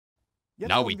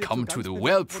Now we come to the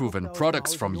well-proven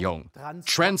products from Jung,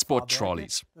 transport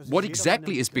trolleys. What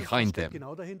exactly is behind them?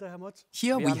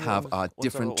 Here we have our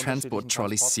different transport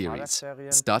trolley series,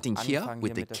 starting here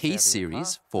with the K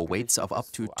series for weights of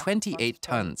up to 28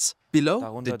 tons.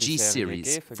 Below, the G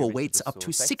series for weights up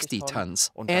to 60 tons.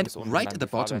 And right at the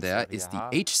bottom there is the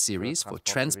H series for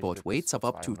transport weights of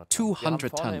up to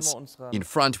 200 tons. In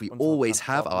front, we always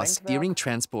have our steering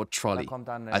transport trolley.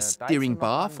 A steering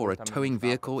bar for a towing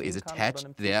vehicle is attached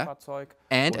there.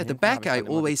 And at the back, I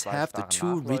always have the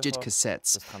two rigid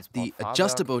cassettes. The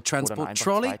adjustable transport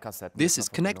trolley, this is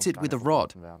connected with a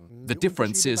rod. The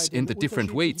differences in the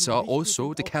different weights are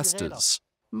also the casters.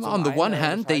 On the one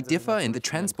hand, they differ in the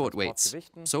transport weights.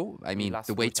 So, I mean,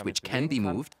 the weights which can be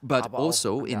moved, but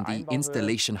also in the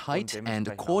installation height and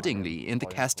accordingly in the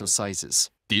caster sizes.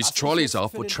 These trolleys are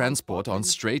for transport on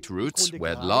straight routes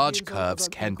where large curves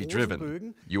can be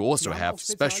driven. You also have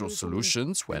special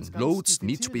solutions when loads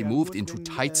need to be moved into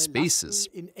tight spaces.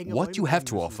 What you have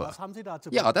to offer?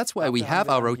 Yeah, that's why we have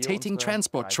our rotating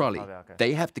transport trolley.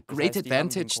 They have the great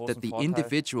advantage that the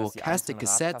individual caster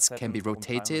cassettes can be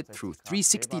rotated through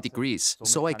 360 degrees,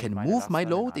 so I can move my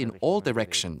load in all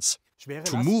directions.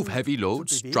 To move heavy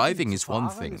loads, driving is one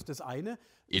thing.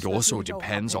 It also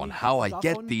depends on how I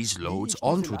get these loads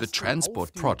onto the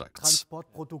transport products.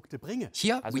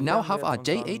 Here we now have our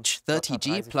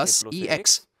JH30G plus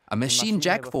EX, a machine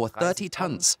jack for 30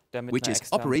 tons, which is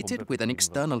operated with an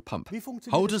external pump.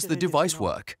 How does the device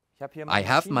work? I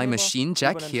have my machine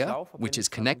jack here, which is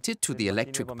connected to the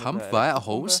electric pump via a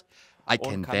hose. I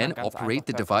can then operate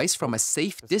the device from a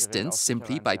safe distance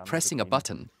simply by pressing a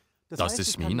button. Does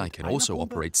this mean I can also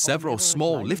operate several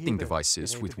small lifting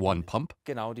devices with one pump?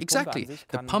 Exactly.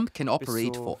 The pump can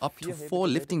operate for up to 4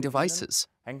 lifting devices.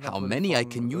 How many I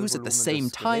can use at the same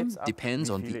time depends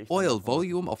on the oil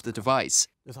volume of the device.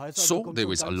 So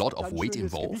there is a lot of weight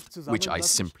involved, which I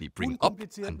simply bring up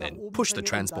and then push the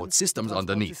transport systems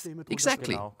underneath.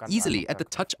 Exactly. Easily at the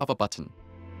touch of a button.